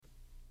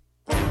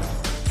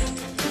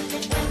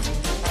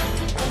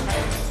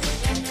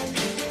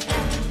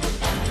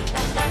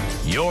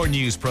Your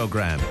news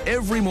program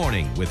every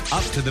morning with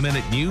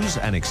up-to-the-minute news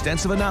and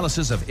extensive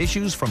analysis of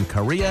issues from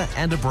Korea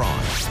and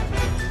abroad.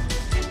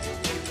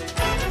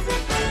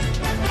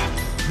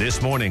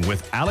 This morning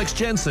with Alex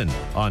Jensen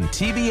on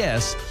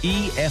TBS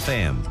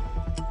EFM.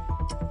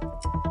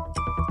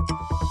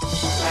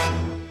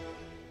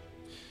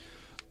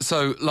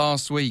 So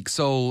last week,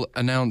 Seoul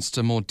announced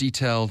a more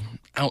detailed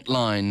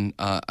outline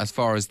as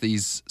far as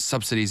these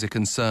subsidies are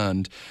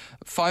concerned.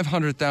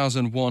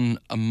 500,000 won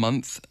a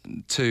month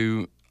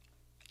to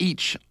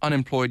each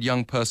unemployed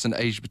young person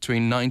aged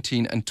between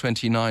 19 and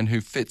 29 who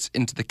fits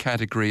into the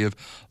category of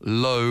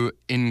low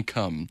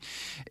income.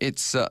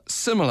 It's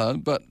similar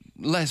but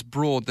less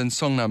broad than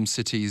Songnam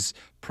City's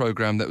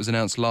program that was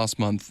announced last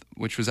month,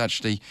 which was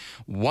actually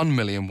 1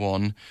 million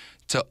won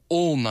to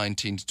all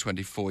 19 to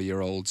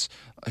 24-year-olds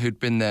who'd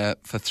been there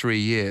for 3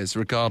 years,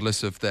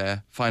 regardless of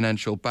their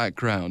financial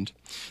background.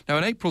 Now,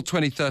 in April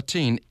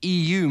 2013,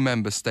 EU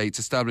member states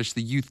established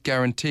the Youth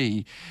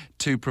Guarantee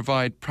to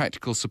provide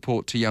practical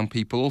support to young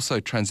people also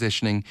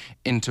transitioning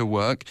into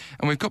work.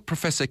 And we've got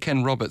Professor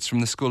Ken Roberts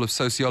from the School of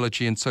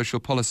Sociology and Social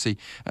Policy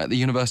at the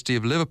University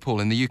of Liverpool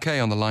in the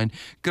UK on the line.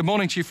 Good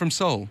morning to you from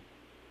Seoul.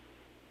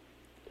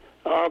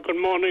 Good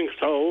morning,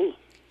 Seoul.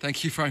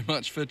 Thank you very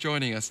much for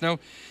joining us. Now,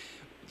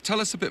 tell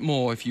us a bit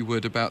more, if you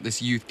would, about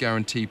this Youth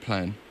Guarantee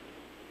Plan.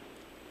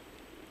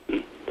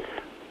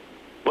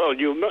 Well,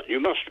 you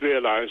must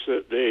realise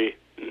that the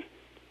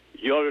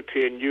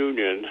European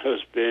Union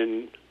has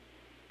been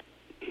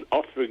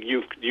offering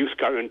youth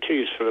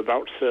guarantees for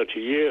about 30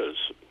 years.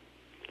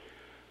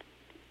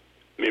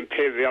 I mean,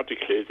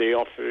 periodically the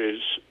offer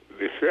is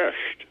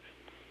refreshed.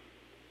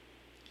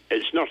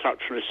 It's not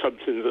actually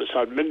something that's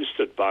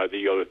administered by the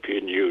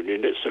European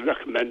Union. It's a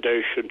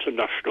recommendation to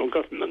national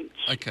governments.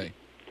 Okay.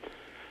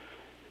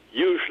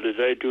 Usually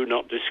they do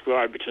not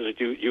describe it as a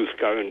youth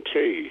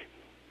guarantee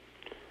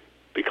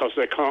because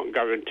they can't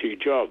guarantee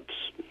jobs.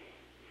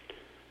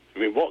 I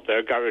mean, what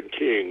they're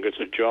guaranteeing is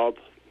a job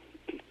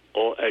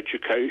or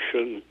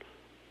education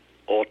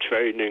or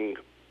training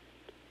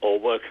or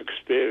work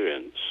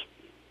experience.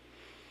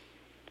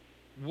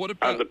 What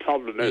about, and the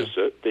problem is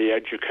that the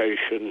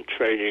education,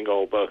 training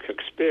or work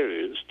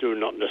experience do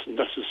not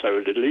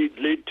necessarily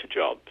lead to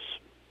jobs.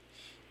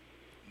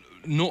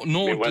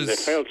 When they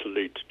fail to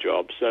lead to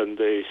jobs, then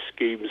the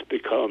schemes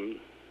become,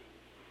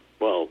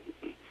 well,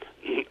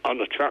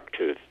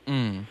 unattractive.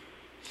 Mm.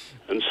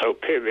 And so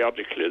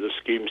periodically the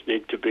schemes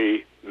need to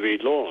be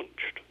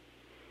relaunched.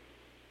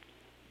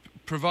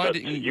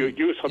 Providing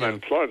youth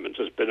unemployment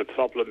has been a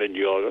problem in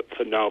Europe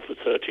for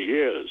 30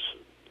 years.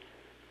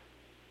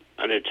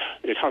 And it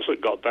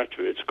hasn't got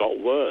better, it's got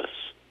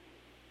worse.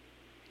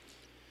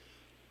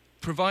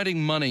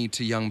 Providing money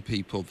to young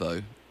people,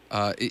 though,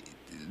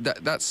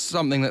 that's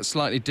something that's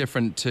slightly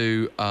different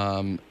to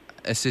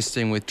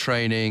assisting with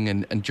training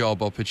and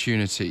job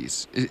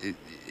opportunities.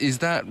 Is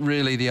that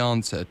really the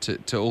answer,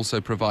 to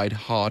also provide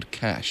hard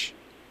cash?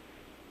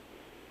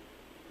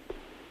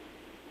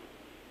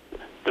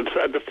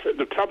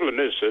 The problem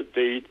is that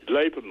the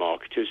labour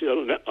market is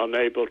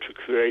unable to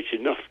create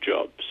enough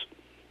jobs.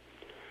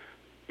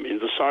 I mean,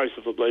 the size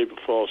of the labour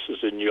forces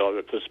in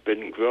Europe has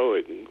been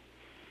growing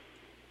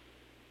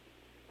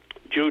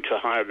due to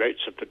high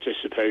rates of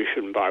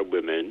participation by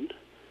women,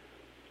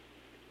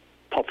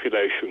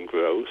 population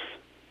growth,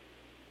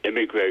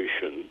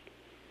 immigration.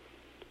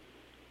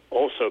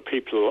 Also,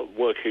 people are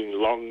working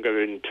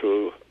longer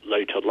into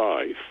later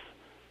life.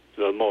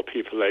 There are more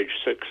people aged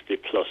 60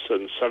 plus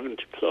and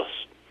 70 plus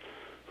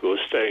who are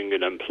staying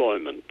in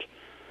employment.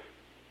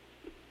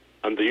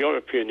 And the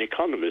European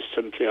economies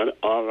simply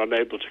are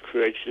unable to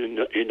create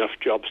enough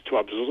jobs to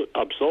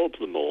absorb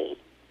them all.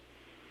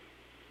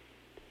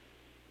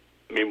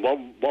 I mean,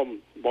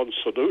 one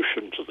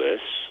solution to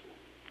this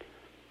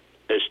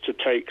is to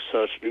take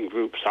certain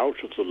groups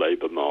out of the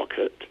labour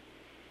market,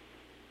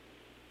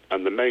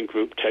 and the main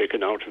group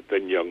taken out have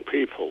been young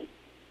people.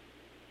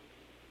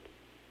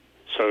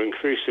 So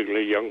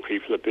increasingly young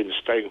people have been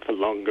staying for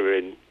longer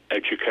in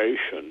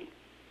education,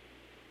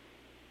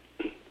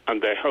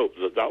 and they hope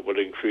that will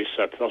increase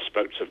their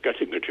prospects of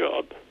getting a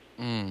job,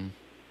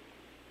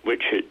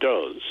 which it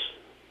does.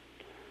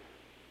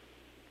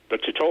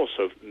 But it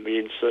also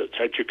means that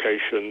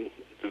education,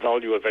 the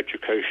value of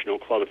educational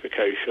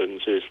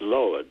qualifications is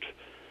lowered.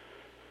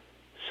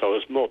 So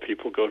as more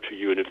people go to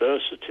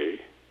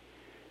university,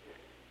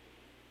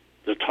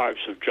 the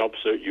types of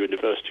jobs that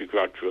university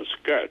graduates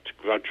get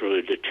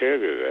gradually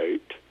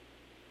deteriorate.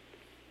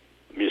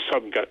 I mean,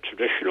 some get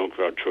traditional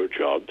graduate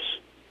jobs,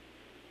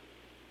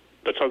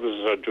 but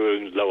others are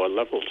doing lower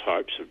level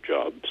types of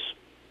jobs.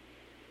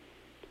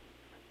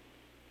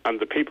 And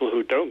the people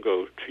who don't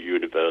go to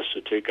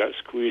university get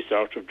squeezed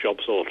out of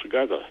jobs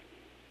altogether.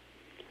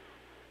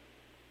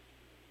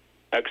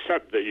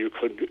 Except that you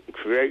could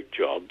create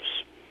jobs,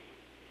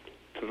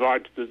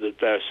 provided that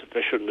they're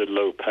sufficiently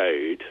low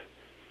paid,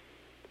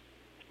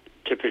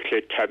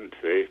 typically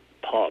temporary,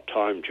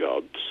 part-time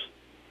jobs.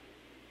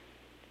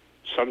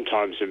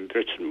 Sometimes in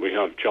Britain we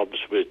have jobs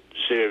with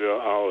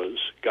 0 hours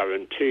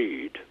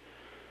guaranteed,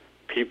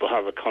 people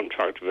have a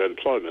contract of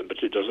employment,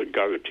 but it doesn't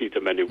guarantee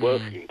them any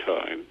working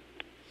time.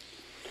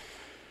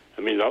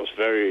 I mean, that's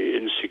very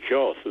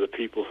insecure for the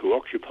people who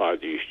occupy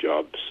these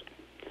jobs.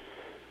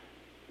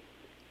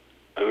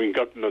 I mean,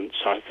 governments,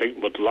 I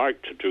think, would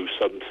like to do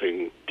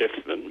something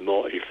different,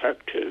 more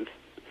effective,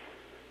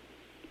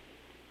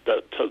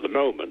 but at the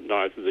moment,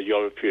 neither the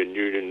European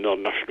Union nor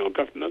national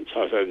governments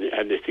have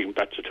anything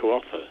better to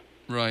offer.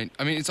 Right.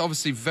 I mean, it's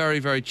obviously very,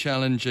 very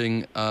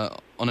challenging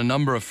on a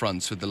number of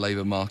fronts with the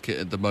labour market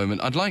at the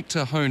moment. I'd like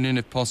to hone in,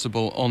 if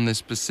possible, on this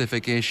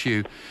specific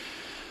issue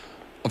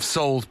of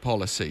sold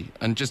policy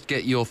and just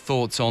get your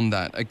thoughts on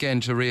that. Again,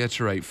 to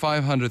reiterate,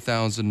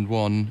 500,000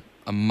 won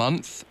a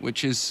month,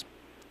 which is,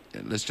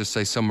 let's just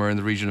say, somewhere in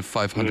the region of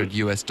 $500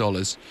 US.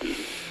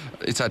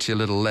 It's actually a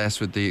little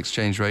less with the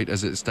exchange rate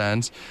as it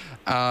stands.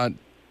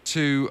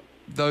 To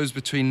those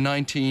between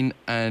 19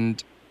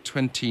 and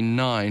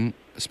 29,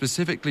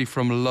 specifically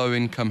from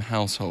low-income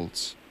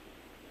households.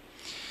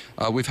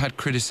 We've had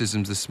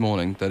criticisms this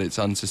morning that it's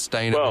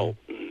unsustainable.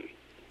 Well,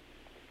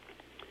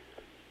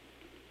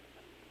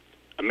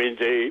 I mean,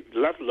 the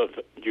level of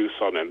youth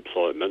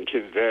unemployment,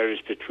 it varies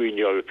between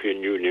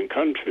European Union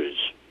countries.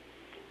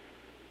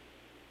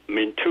 I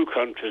mean, 2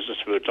 countries that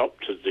have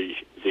adopted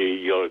the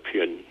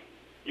European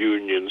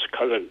Union's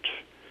current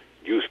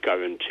youth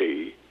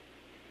guarantee,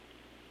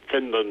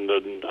 Finland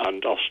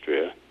and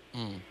Austria.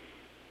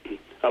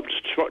 Up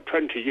to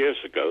 20 years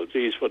ago,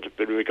 these would have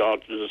been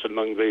regarded as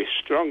among the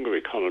stronger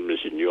economies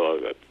in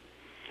Europe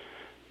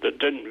that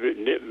didn't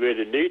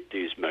really need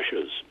these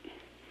measures.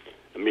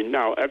 I mean,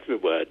 now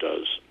everywhere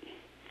does.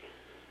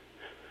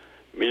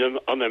 I mean,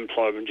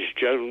 unemployment is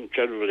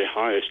generally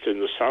highest in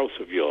the south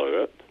of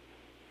Europe,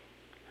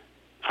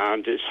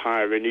 and it's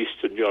higher in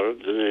Eastern Europe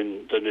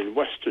than in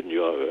Western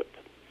Europe.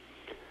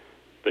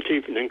 But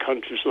even in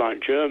countries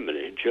like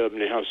Germany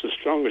has the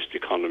strongest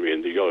economy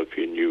in the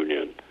European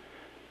Union.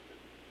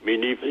 I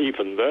mean,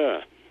 even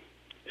there,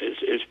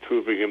 it's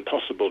proving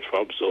impossible to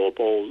absorb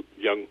all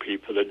young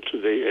people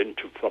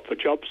into proper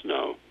jobs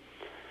now.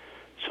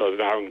 So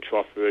they're having to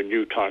offer a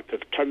new type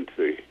of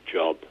temporary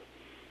job,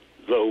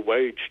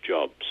 low-wage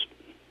jobs.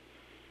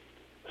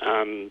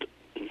 And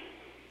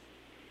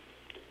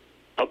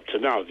up to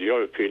now, the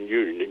European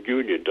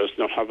Union does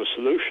not have a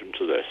solution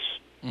to this.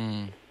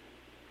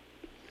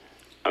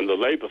 And the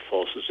labour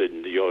forces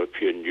in the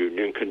European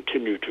Union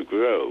continue to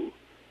grow.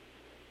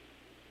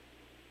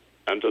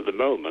 And at the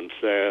moment,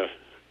 they're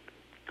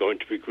going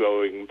to be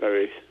growing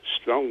very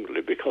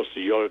strongly because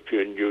the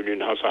European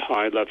Union has a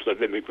high level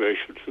of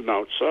immigration from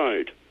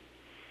outside,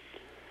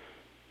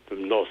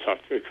 from North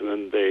Africa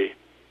and the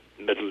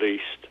Middle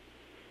East,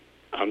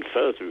 and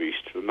further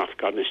east from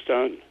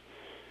Afghanistan.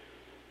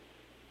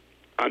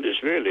 And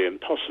it's really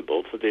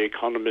impossible for the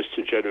economies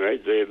to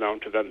generate the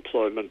amount of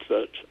employment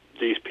that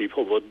these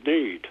people would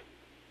need.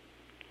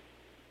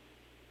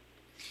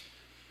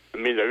 I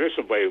mean, there is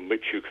a way in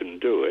which you can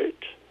do it.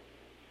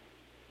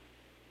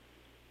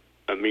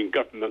 I mean,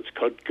 governments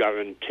could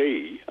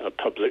guarantee a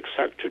public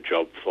sector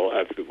job for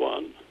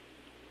everyone,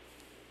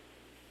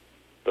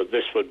 but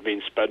this would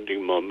mean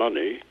spending more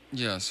money.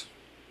 Yes.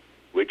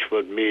 Which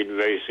would mean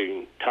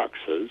raising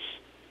taxes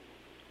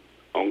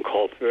on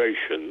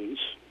corporations,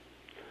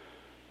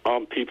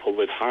 on people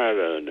with higher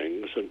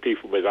earnings and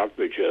people with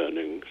average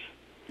earnings.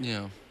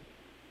 Yeah.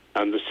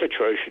 And the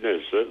situation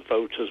is that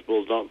voters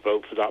will not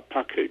vote for that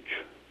package.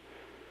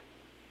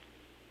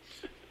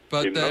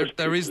 But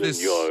there is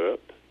this...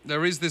 Europe,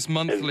 there is this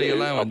monthly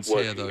allowance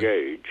here, though.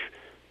 Age,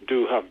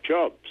 do have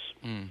jobs.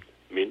 I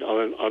mean,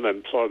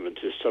 unemployment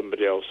is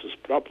somebody else's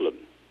problem.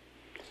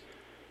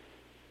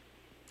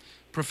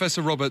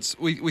 Professor Roberts,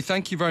 we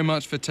thank you very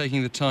much for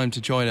taking the time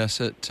to join us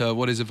at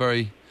what is a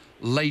very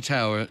late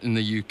hour in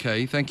the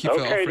UK. Thank you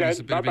for offering us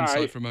a bit of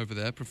insight from over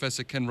there.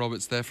 Professor Ken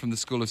Roberts there from the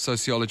School of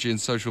Sociology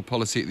and Social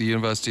Policy at the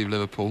University of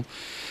Liverpool.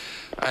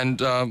 And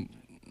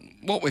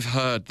what we've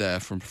heard there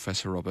from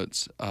Professor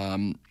Roberts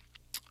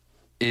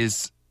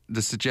is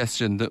the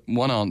suggestion that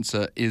one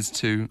answer is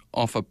to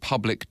offer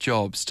public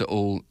jobs to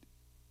all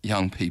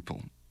young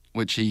people,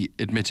 which he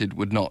admitted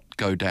would not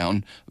go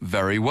down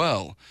very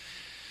well.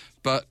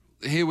 But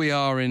here we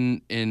are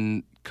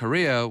in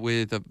Korea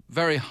with a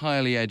very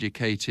highly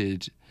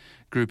educated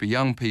group of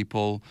young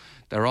people.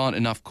 There aren't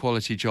enough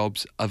quality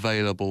jobs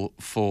available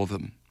for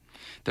them.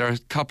 There are a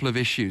couple of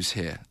issues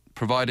here.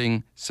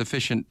 Providing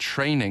sufficient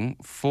training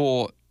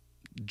for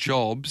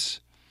jobs.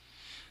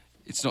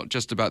 It's not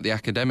just about the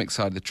academic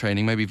side of the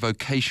training, maybe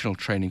vocational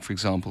training, for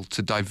example,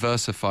 to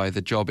diversify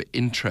the job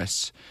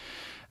interests.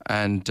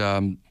 And,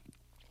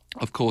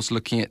 of course,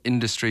 looking at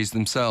industries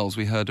themselves.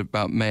 We heard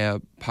about Mayor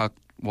Park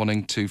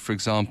wanting to, for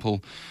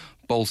example,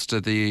 bolster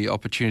the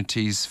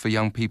opportunities for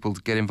young people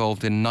to get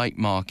involved in night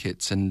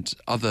markets and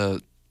other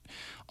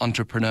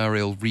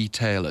entrepreneurial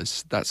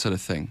retailers, that sort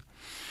of thing.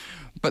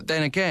 But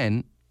then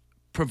again,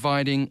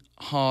 providing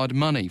hard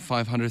money,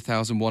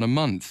 500,000 won a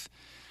month.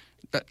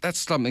 That's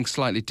something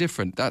slightly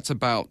different. That's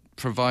about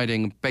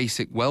providing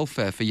basic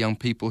welfare for young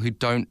people who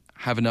don't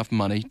have enough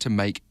money to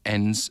make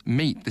ends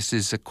meet. This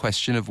is a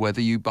question of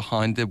whether you're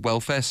behind the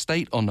welfare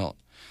state or not.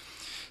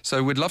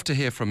 So we'd love to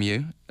hear from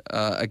you.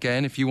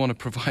 Again, if you want to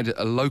provide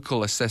a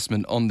local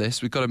assessment on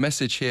this, we've got a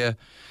message here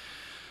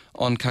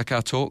on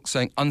Kakao Talk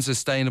saying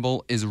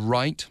unsustainable is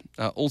right.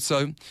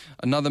 Also,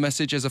 another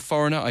message: as a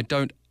foreigner, I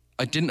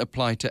didn't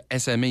apply to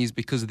SMEs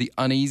because of the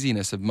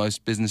uneasiness of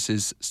most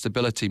businesses'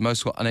 stability.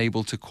 Most were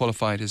unable to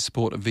qualify to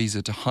support a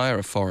visa to hire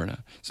a foreigner.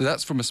 So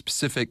that's from a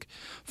specific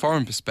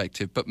foreign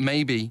perspective. But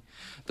maybe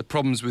the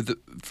problems with,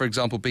 for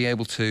example, being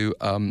able to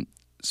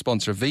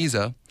sponsor a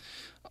visa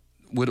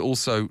would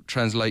also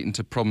translate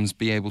into problems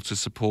being able to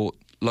support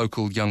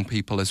local young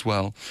people as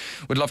well.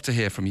 We'd love to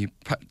hear from you.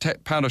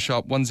 Pound or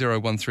sharp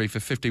 1013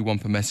 for 51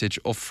 per message,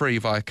 or free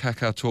via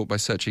Kakao Talk by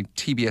searching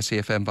TBS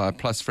EFM via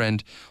Plus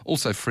Friend.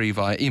 Also free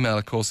via email,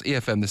 of course,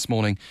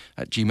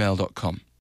 efmthismorning@gmail.com.